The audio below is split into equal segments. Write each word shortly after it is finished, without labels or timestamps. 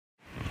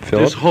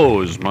Philip? This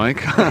hose,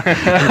 Mike.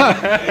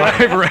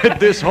 I've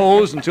read this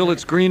hose until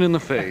it's green in the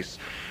face.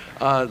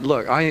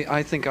 Look,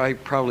 I think I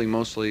probably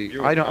mostly,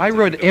 I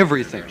read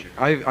everything.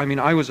 I mean,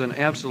 I was an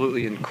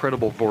absolutely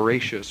incredible,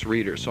 voracious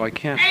reader, so I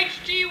can't.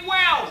 H.G.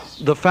 Wells!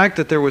 The fact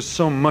that there was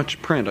so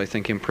much print, I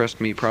think,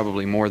 impressed me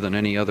probably more than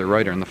any other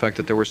writer, and the fact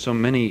that there were so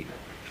many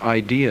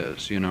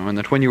ideas, you know, and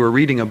that when you were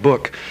reading a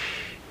book,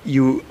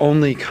 you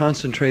only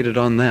concentrated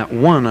on that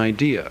one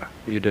idea,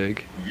 you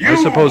dig? I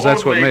suppose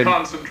that's what made it.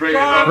 Concentrated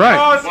on right.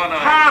 one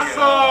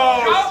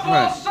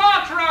Right.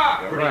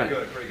 Sartre! Pretty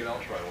good. I'll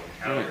try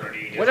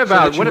one. What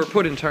about what if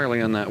put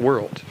entirely on that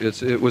world?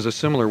 It was a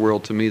similar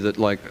world to me that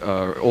like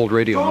old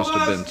radio must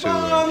have been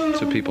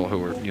to people who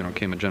were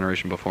came a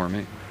generation before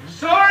me.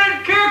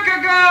 Soren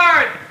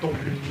Kierkegaard!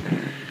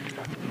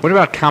 What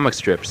about comic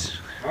strips?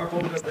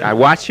 I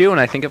watch you and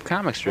I think of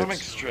comic strips.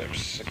 Comic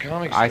strips.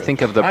 I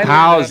think of the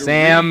Pow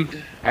Zam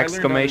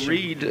exclamation. I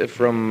learned how to read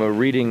from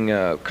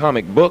reading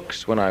comic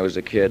books when I was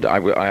a kid.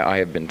 I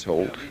have been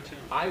told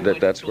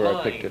that's where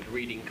I picked it.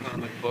 Reading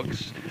comic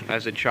books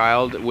as a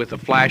child with a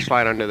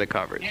flashlight under the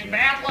covers. In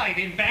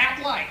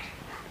backlight.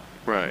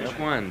 Right. Which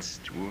ones?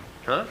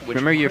 Huh?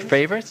 Remember your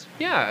favorites?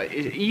 Yeah,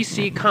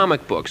 EC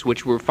comic books,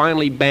 which were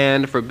finally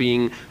banned for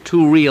being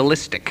too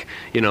realistic,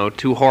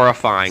 too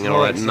horrifying and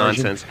all that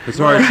nonsense. It's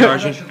all right,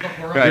 Sergeant.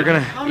 Right. You're gonna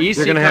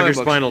have your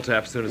spinal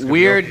tap soon. It's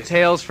Weird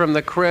Tales from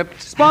the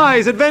Crypt.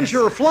 Spies,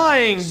 adventure,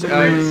 flying.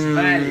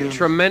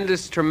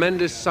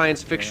 Tremendous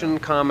science fiction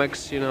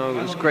comics. It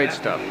was great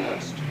stuff.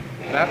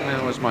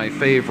 Batman was my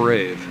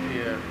fave.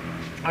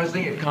 I was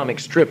thinking comic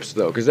strips,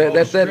 though, because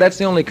that's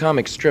the only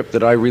comic strip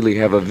that I really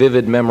have a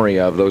vivid memory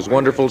of. Those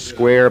wonderful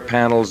square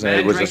panels, and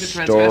it was a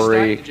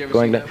story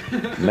going to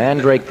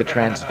Mandrake the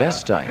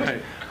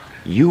Transvestite.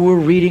 You were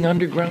reading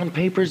underground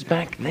papers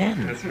back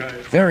then. That's right.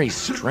 Very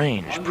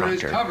strange, Proctor. Under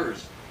his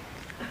covers.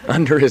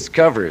 Under his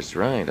covers,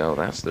 right. Oh,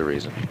 that's the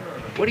reason.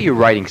 What are your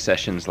writing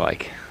sessions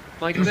like?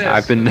 Like this.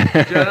 I've been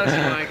just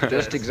like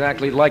just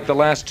exactly like the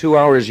last 2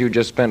 hours you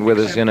just spent with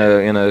us in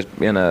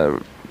a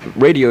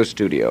radio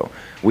studio.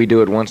 We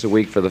do it once a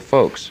week for the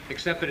folks.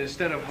 Except that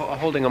instead of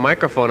holding a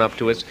microphone up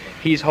to us,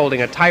 he's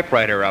holding a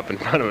typewriter up in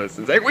front of us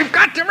and saying, "We've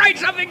got to write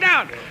something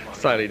down."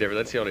 Slightly different.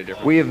 That's the only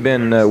difference. We have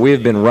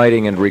been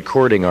writing and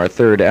recording our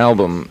third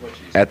album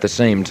at the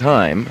same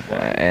time,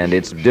 and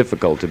it's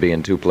difficult to be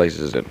in two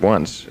places at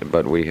once.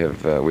 But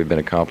we've been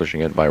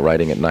accomplishing it by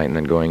writing at night and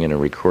then going in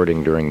and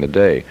recording during the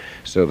day.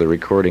 So the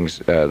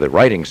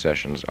writing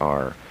sessions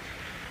are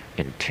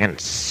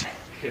intense.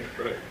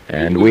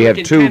 And we have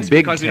two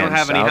big tents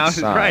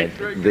outside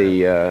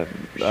the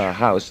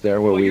house there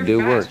where we do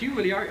work. You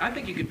really are. I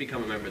think you could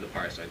become a member of the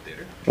Firesign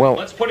Theater. Well,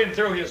 Let's put him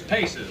through his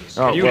paces.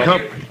 Oh, you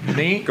come.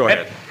 Me? Go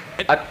ahead.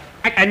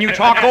 And you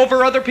talk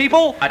over other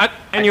people?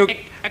 And you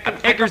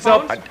make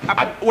yourself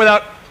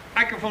without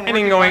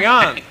anything going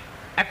on.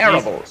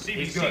 terrible.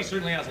 CBC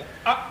certainly has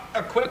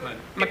equipment.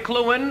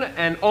 McLuhan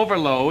and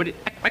Overload.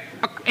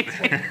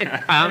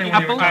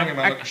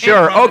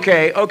 Sure.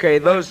 Okay.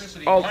 Those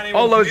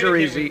all those are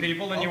easy.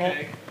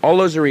 All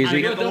those are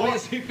easy.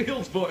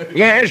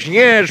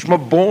 Yes, my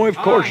boy. Of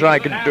course I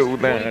can do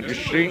that. You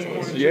see?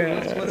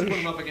 Yes. Let's put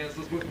him up against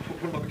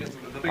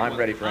the big I'm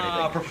ready for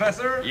anything.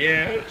 Professor?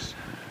 Yes.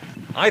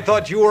 I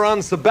thought you were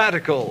on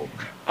sabbatical.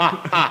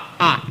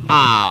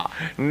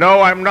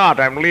 No, I'm not.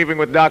 I'm leaving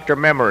with Dr.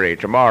 Memory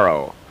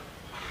tomorrow.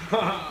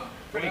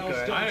 Pretty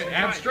good.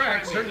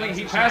 Abstract. Certainly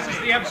he passes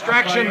the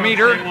abstraction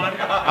meter.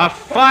 A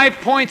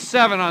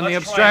 5.7 on the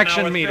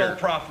abstraction meter.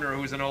 Phil Profner,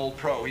 who's an old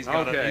pro. He's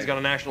got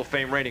a national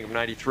fame rating of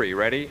 93.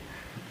 Ready?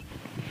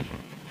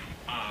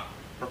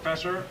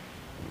 Professor?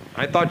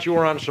 I thought you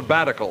were on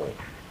sabbatical.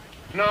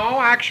 No,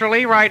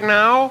 actually, right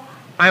now,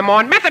 I'm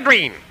on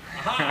methadone.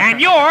 And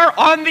you're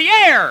on the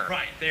air.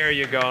 Right, there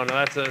you go.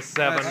 Now that's a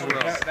 7.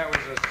 That was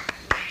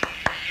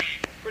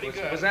pretty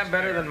good. Was that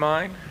better than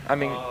mine? I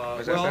mean,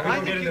 was that better? I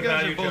think you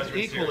guys are both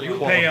equally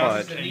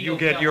qualified. You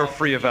get your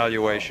free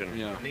evaluation.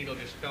 Yeah. Needle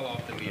just fell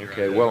off the meter.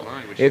 Okay, well,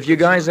 if you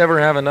guys ever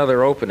have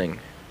another opening...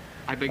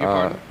 I beg your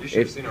pardon? You should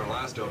have seen our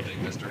last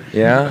opening, mister.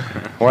 Yeah?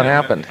 What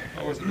happened?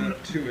 I was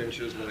about 2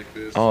 inches like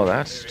this. Oh,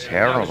 that's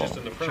terrible.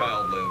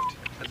 Child lived.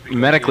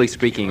 medically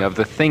speaking, of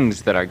the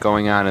things that are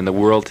going on in the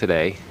world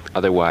today,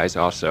 otherwise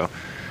also,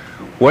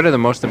 what are the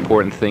most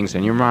important things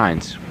in your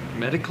minds?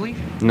 Medically?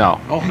 No.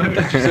 Oh,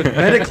 I said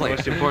medically.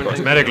 Most important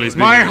thing. Medically speaking.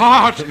 My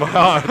heart!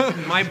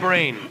 My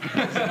brain.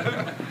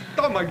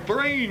 Oh, my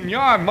brain,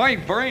 yeah, my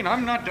brain.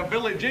 I'm not the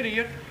village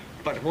idiot,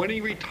 but when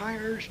he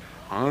retires,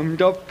 I'm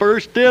the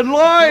first in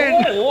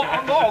line.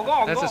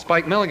 That's a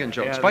Spike Milligan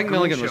joke. Yeah, Spike the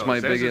Milligan Goon was Show. my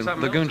Is big there in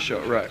something the Goon else?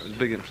 Show, right? It was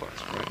big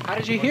influence. Right. How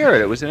did you hear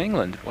it? It was in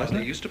England, wasn't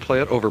They it? used to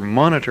play it over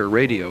monitor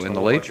radio in the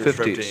late Your trip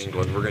to 50s.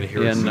 England. We're going to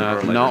hear it In, sooner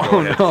or later. no, Go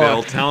ahead, no,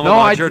 Phil. Tell them no,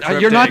 about your trip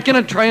you're to not England.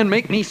 going to try and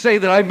make me say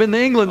that I've been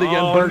to England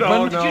again,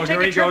 Bergman. No,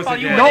 here he goes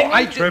again. No,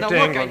 I didn't. Trip No, to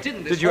look, I England.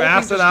 didn't. Did This you whole thing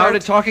ask it just out?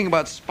 started talking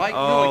about Spike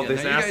Oh, Milligan.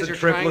 this Now you guys acid are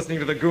trip trying- listening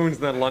to the Goons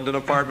in that London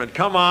apartment.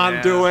 Come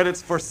on, do it.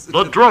 It's for...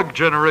 The drug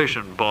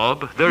generation,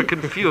 Bob. They're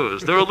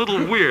confused. They're a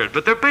little weird,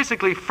 but they're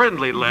basically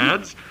friendly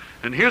lads.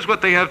 And here's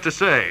what they have to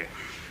say.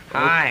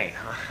 Hi,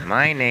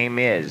 my name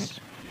is.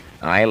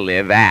 I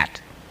live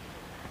at.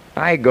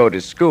 I go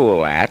to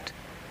school at.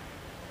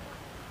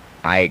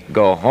 I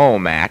go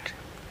home at.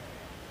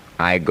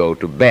 I go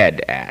to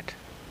bed at.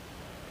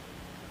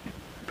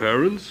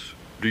 Parents,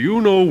 do you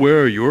know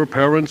where your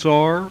parents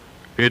are?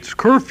 It's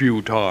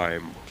curfew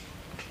time.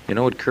 You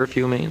know what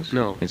curfew means?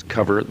 No. It's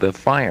cover the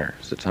fire.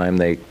 It's the time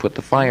they put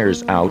the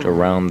fires out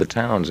around the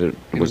towns. It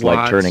was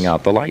like turning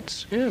out the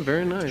lights. Yeah,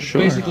 very nice. It's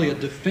basically a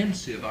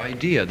defensive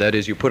idea. That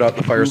is, you put out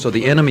the fire so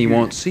the enemy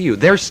won't see you.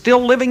 They're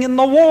still living in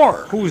the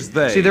war. Who's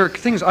they? See, there are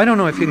things, I don't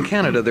know if in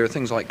Canada there are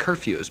things like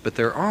curfews, but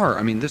there are.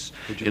 I mean,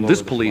 in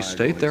this police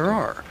state, there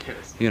are.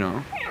 You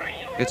know,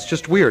 it's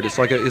just weird. It's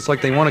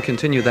like they want to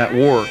continue that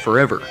war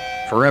forever.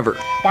 By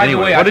the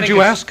Anyway, way, what did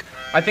you ask?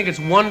 I think it's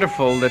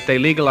wonderful that they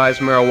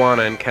legalized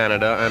marijuana in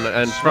Canada,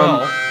 and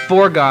from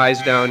 4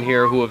 guys down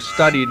here who have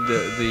studied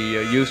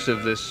the use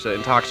of this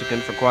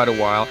intoxicant for quite a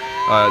while,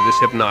 this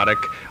hypnotic,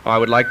 I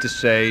would like to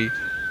say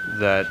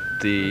that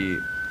the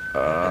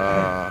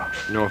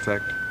No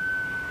effect.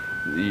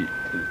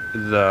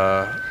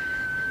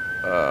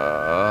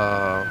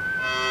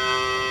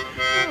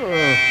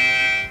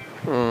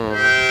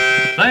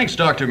 Thanks,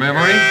 Dr.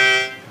 Memory.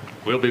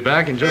 We'll be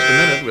back in just a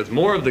minute with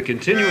more of the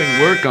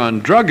continuing work on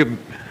drug...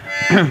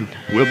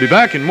 We'll be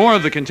back in more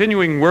of the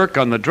continuing work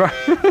on the drug...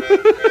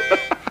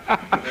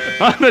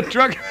 on the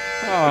drug...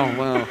 Oh,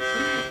 well...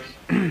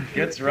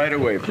 Gets right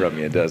away from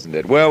you, doesn't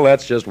it? Well,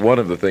 that's just one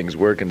of the things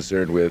we're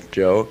concerned with,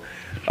 Joe.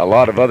 A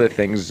lot of other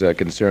things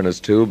concern us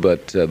too,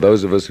 but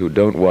those of us who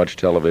don't watch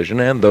television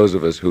and those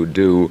of us who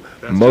do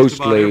mostly...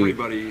 Just about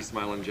everybody,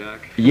 Smiling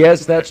Jack.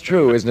 Yes, that's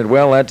true, isn't it?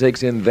 Well, that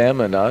takes in them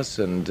and us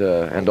and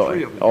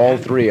all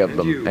three of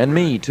them. you. And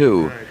me,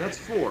 too. Right, that's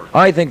 4.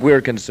 I think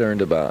we're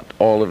concerned about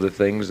all of the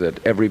things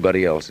that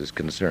everybody else is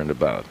concerned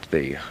about.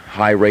 The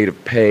high rate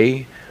of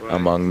pay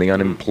among the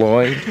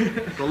unemployed,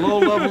 The low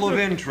level of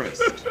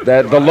interest.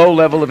 the low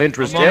level of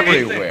interest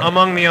everywhere.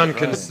 Among the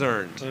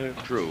unconcerned.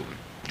 True.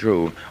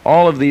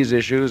 All of these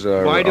issues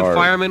are... why do are-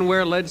 firemen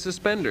wear lead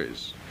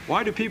suspenders?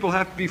 Why do people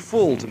have to be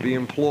full to be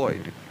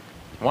employed?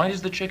 Why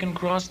does the chicken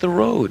cross the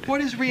road?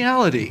 What is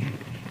reality?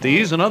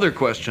 These and other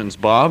questions,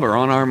 Bob, are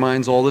on our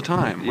minds all the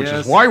time, which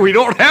Yes. is why we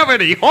don't have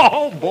any.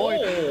 Oh, boy.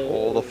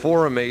 Oh, the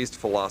 4 amazed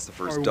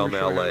philosophers, dumb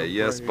L.A.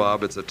 Yes,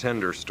 Bob, it's a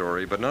tender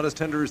story, but not as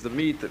tender as the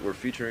meat that we're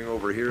featuring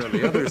over here on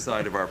the other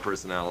side of our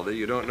personality.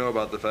 You don't know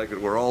about the fact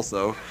that we're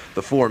also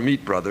the 4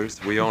 meat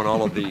brothers. We own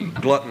all of the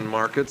glutton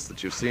markets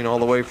that you've seen all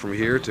the way from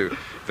here to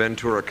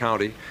Ventura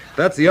County.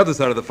 That's the other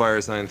side of the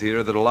Firesign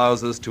Theater that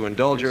allows us to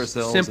indulge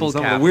ourselves Simple in some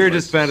of the capitalists.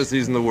 weirdest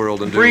fantasies in the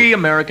world and Free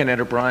American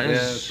enterprise.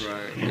 Yes,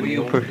 right.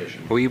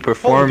 Will you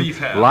perform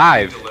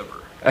live?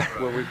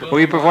 Will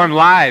you perform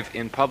live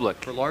in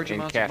public, large in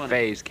amounts of money.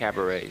 cafes,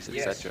 cabarets,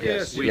 etc.?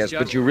 Yes,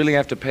 but you really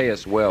have to pay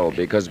us well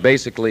because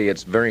basically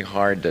it's very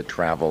hard to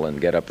travel and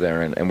get up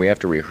there and we have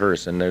to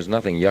rehearse and there's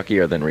nothing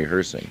yuckier than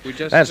rehearsing.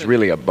 That's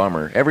really a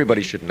bummer.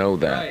 Everybody should know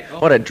that.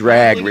 What a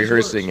drag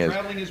rehearsing is.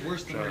 Traveling is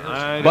worse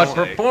than But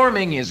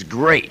performing is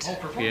great.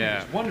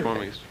 Yeah,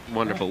 performing is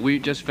wonderful. We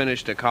just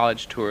finished a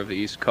college tour of the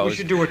East Coast. We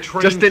should do a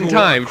train just in tour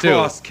time, too.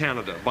 across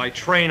Canada. By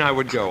train, I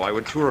would go. I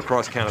would tour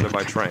across Canada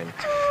by train.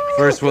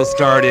 First, we'll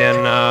start in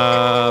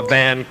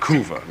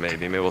Vancouver,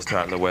 maybe. Maybe we'll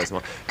start in the west.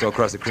 We'll go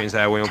across the Queens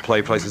Highway and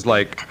play places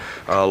like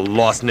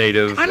Lost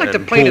Native I'd like to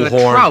and play to the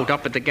Bullhorn. trout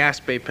up at the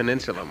Gaspé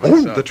Peninsula. Oh,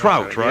 myself. the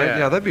trout, right? Yeah.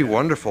 Yeah, that'd be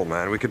wonderful,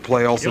 man. We could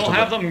play all sorts You'll of...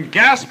 have them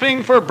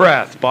gasping for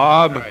breath,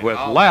 Bob, with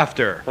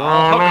laughter.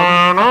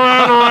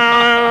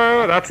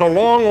 That's a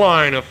long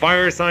line of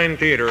Firesign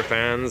Theater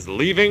fans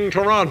leaving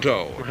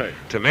Toronto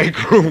to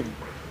make room.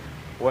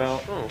 Well,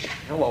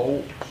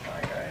 hello.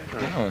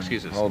 Oh,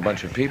 excuse us. A whole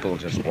bunch of people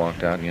just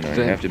walked out. You know,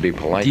 you have to be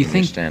polite Do you when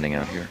you're think- standing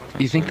out here.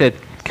 Do you think that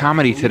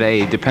comedy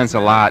today depends a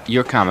lot,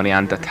 your comedy,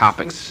 on the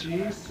topics?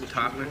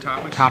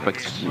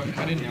 Topics.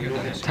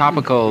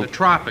 Topical, The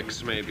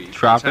tropics, maybe.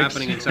 Tropics? What's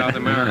happening in South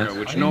America,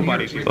 which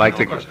nobody's... like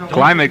the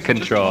climate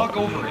control.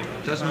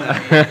 Doesn't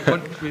matter.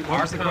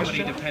 Our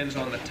comedy depends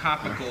on the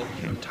topical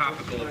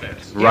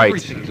events. Right.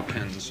 Everything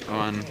depends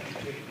on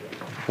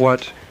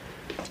what...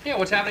 Yeah,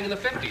 what's happening in the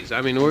 50s.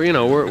 I mean,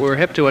 we're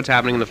hip to what's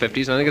happening in the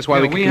 50s, and I think it's why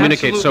we can we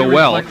communicate so absolutely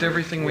well. reflect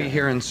everything we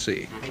hear and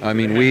see. I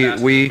mean,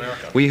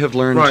 we have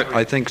learned,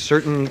 I think,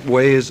 certain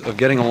ways of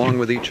getting along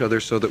with each other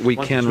so that we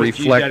can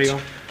reflect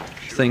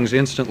things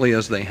instantly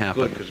as they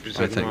happen.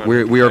 I think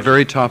we are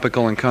very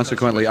topical, and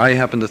consequently, I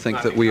happen to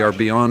think that we are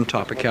beyond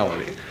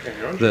topicality.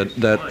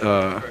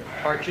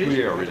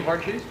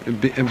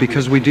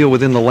 Because we deal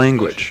within the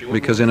language,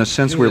 because in a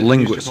sense we're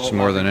linguists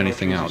more than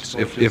anything else.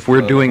 If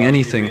we're doing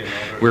anything,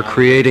 we're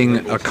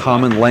creating a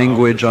common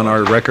language on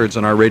our records,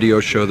 on our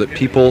radio show that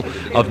people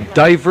of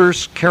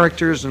diverse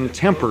characters and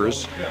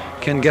tempers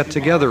can get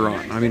together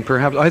on. I mean,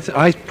 perhaps,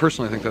 I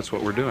personally think that's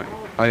what we're doing.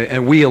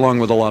 And we, along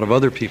with a lot of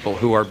other people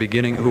who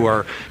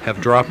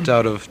have dropped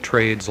out of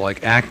trades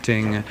like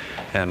acting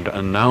and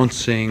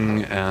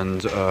announcing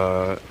and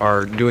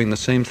are doing the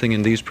same thing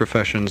in these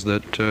professions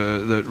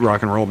that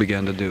rock and roll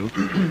began to do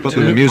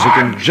to music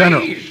in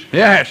general.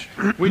 Yes,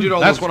 We did all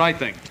that's those, what I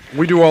think.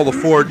 We do all the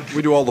Ford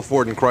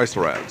and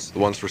Chrysler ads, the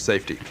ones for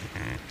safety.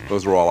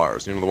 Those are all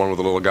ours. You know, the one with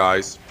the little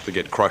guys that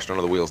get crushed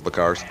under the wheels of the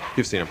cars.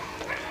 You've seen them.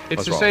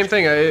 It's the same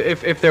thing.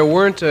 If there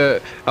weren't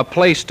a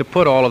place to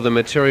put all of the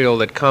material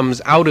that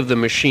comes out of the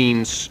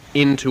machines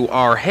into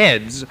our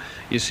heads,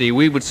 you see,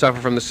 we would suffer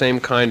from the same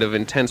kind of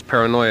intense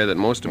paranoia that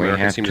most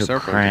Americans seem to suffer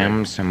from. We have to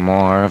cram some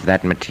more of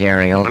that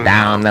material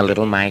down the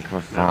little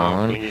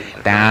microphone,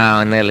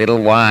 down the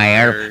little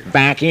wire,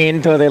 back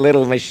into the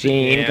little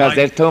machine, because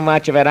there's too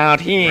much of it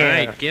out here.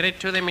 Right, get it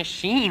to the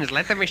machines.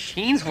 Let the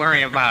machines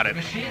worry about it.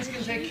 Machines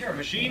can take care of it.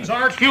 Machines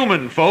aren't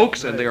human,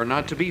 folks, and they are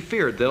not to be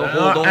feared. They'll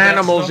hold all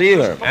animals that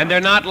either. And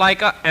they're not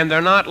like a, and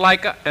they're not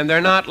like a, and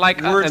they're not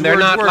like a, and they're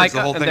not like a.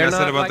 The whole thing I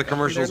said about the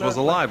commercials was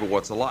a lie, but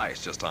what's a lie?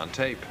 It's just on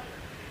tape.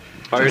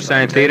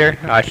 Firesign Theater,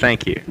 I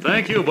thank you.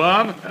 Thank you,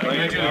 Bob.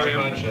 Thank you very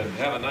much, and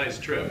have a nice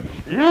trip.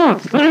 Yeah,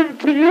 same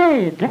to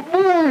you. Good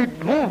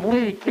night,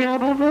 lovely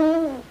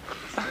Canada.